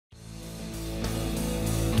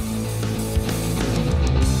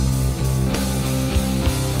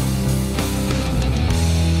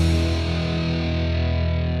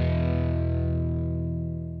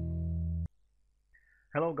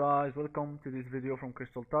guys, welcome to this video from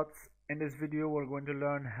Crystal Tuts. In this video we're going to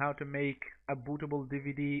learn how to make a bootable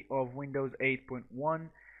DVD of Windows 8.1.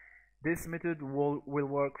 This method will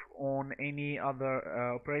work on any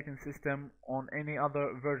other operating system, on any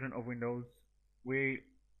other version of Windows. We're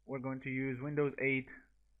going to use Windows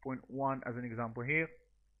 8.1 as an example here.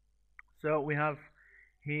 So we have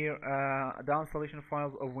here the installation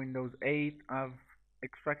files of Windows 8. I've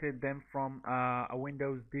extracted them from a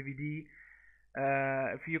Windows DVD.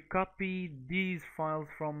 If you copy these files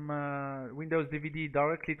from Windows DVD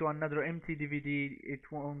directly to another empty DVD, it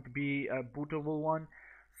won't be a bootable one.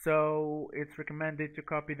 So it's recommended to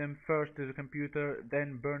copy them first to the computer,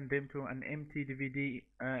 then burn them to an empty DVD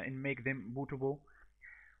and make them bootable.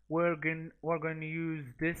 We're going to use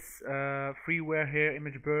this freeware here,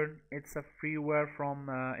 ImageBurn. It's a freeware from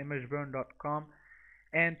imageburn.com,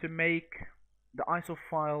 and to make the ISO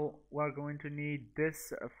file we're going to need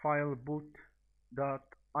this file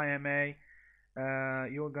boot.ima.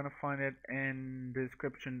 You're gonna find it in the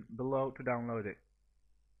description below to download it.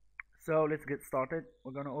 So let's get started.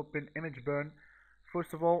 We're gonna open ImageBurn.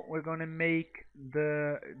 First of all, we're gonna make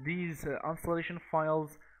these installation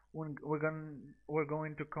files. We're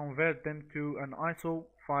going to convert them to an ISO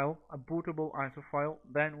file, a bootable ISO file.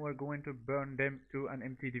 Then we're going to burn them to an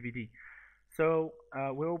empty DVD. So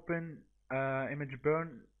we open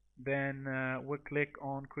ImageBurn. Then we'll click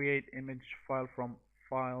on create image file from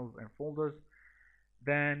files and folders.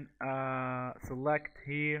 Then select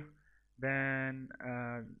here, then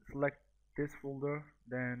select this folder,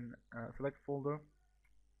 then select folder.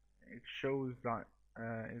 It shows that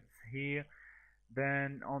it's here.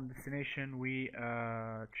 Then on destination we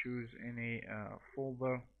choose any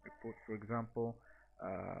folder. We put, for example,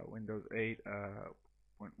 Windows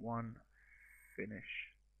 8.1 finish.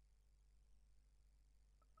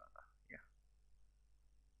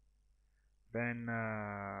 Then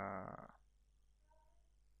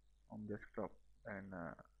on desktop, and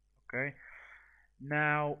okay.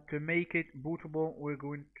 Now to make it bootable, we're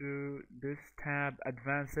going to this tab,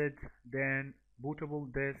 advanced, then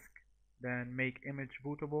bootable disk, then make image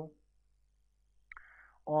bootable.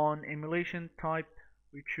 On emulation type,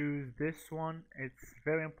 we choose this one. It's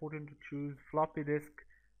very important to choose floppy disk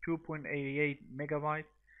 2.88 megabyte.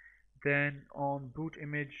 Then on boot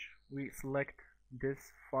image, we select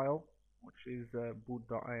this file, which is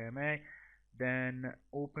boot.ima. Then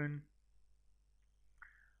open.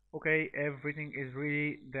 Okay, everything is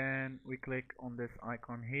ready. Then we click on this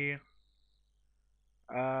icon here.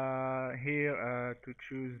 To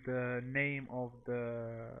choose the name of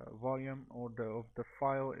the volume or of the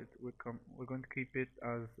file, we're going to keep it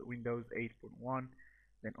as Windows 8.1.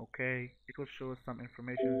 Then OK. It will show us some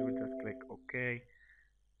information. We just click OK.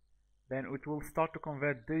 Then it will start to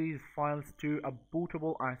convert these files to a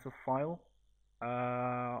bootable ISO file.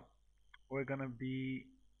 We're gonna be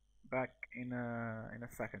back in a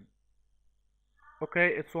second.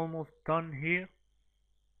 Okay, it's almost done here.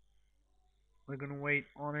 We're gonna wait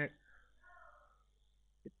on it.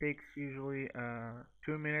 It takes usually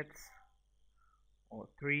 2 minutes or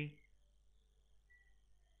 3.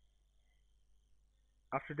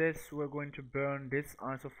 After this, we're going to burn this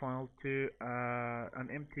ISO file to an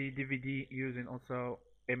empty DVD using also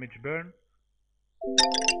ImageBurn.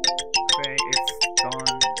 Okay, it's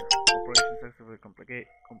done. Operation successfully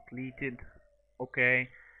completed. Okay.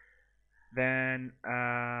 Then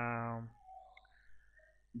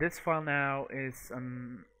this file now is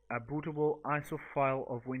a bootable ISO file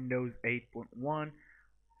of Windows 8.1.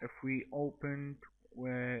 If we open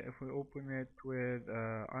it with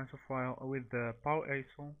ISO file with the Power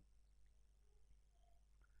ISO,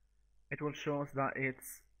 it will show us that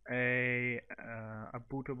it's a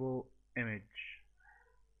bootable image.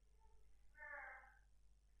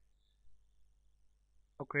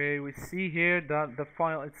 Okay, we see here that the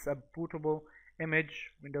file, it's a bootable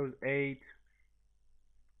image, Windows 8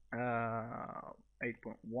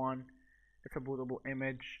 8.1. It's a bootable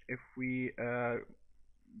image. If we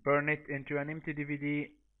burn it into an empty DVD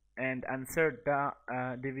and insert that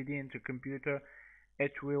DVD into computer,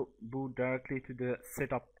 it will boot directly to the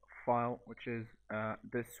setup file, which is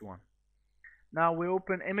this one. Now we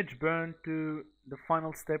open ImageBurn to the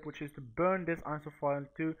final step, which is to burn this ISO file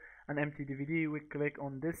to an empty DVD. We click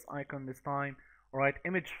on this icon this time, write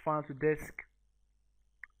image file to disk,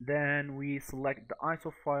 then we select the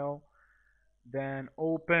ISO file, then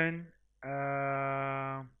open.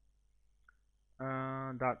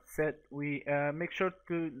 That's it. We make sure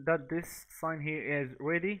that this sign here is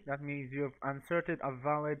ready. That means you have inserted a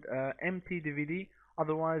valid empty DVD.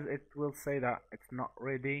 Otherwise, it will say that it's not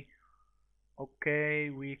ready. Okay,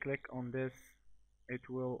 we click on this. It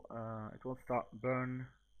will start burn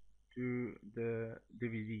to the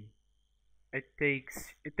DVD. It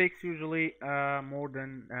takes usually more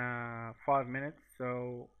than 5 minutes,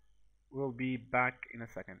 so we'll be back in a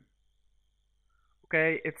second.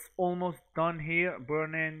 Okay, it's almost done here.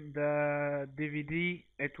 Burning the DVD.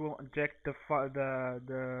 It will eject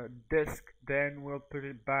the disk. Then we'll put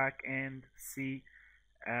it back and see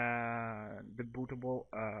the bootable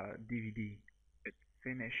DVD. It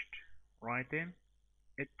finished writing.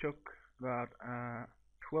 It took about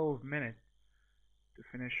 12 minutes to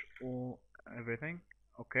finish everything.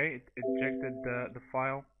 Okay, it ejected the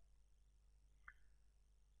file.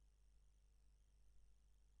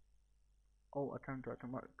 All attempt to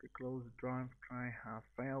automatically close the drive try have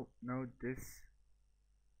failed. Note this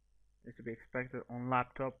is to be expected on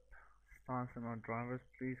laptop styles and on drivers.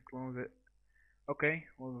 Please close it. Okay,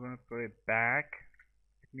 well, we're gonna put it back.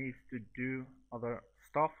 It needs to do other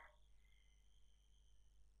stuff.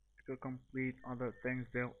 To complete other things,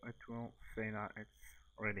 there it will say that it's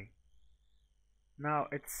ready. Now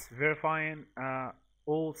it's verifying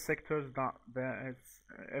all sectors that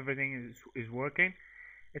everything is working.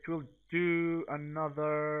 It will do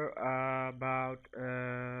another about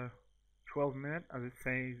 12 minutes, as it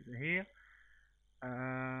says here.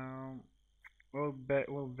 We'll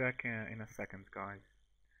be back in a second, guys.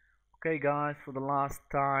 Okay, guys, for the last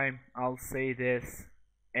time, I'll say this: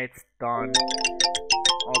 it's done.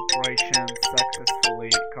 Operation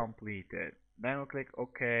successfully completed. Then we'll click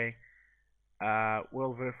OK.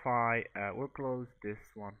 We'll verify. We'll close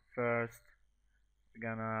this one first.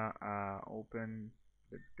 We're gonna open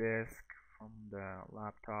the disk from the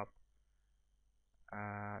laptop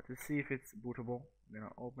to see if it's bootable. I'm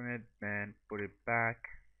gonna open it, then put it back.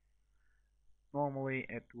 Normally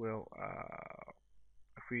it will,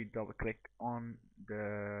 if we double click on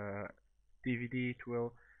the DVD, it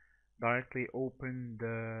will directly open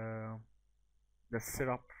the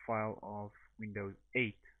setup file of Windows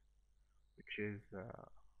 8, which is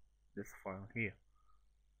this file here.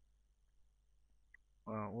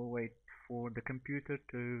 We'll wait for the computer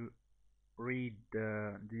to read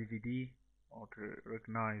the DVD or to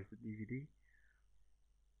recognize the DVD.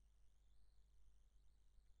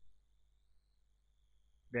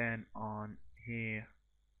 Then on here,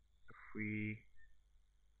 if we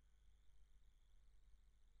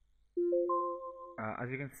as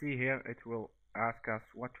you can see here, it will ask us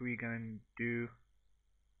what we're going to do.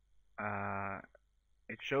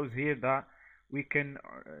 It shows here that we can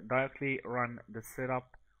directly run the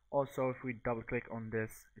setup. Also, if we double click on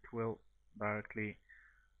this, it will directly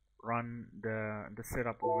run the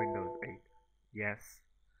setup of Windows 8. Yes,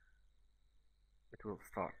 it will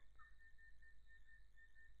start.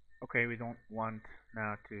 Okay, we don't want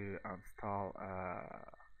now to install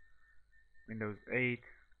Windows 8.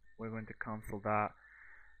 We're going to cancel that.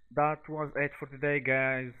 That was it for today,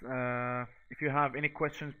 guys. If you have any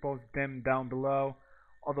questions, post them down below.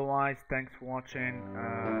 Otherwise, thanks for watching.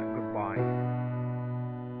 Goodbye.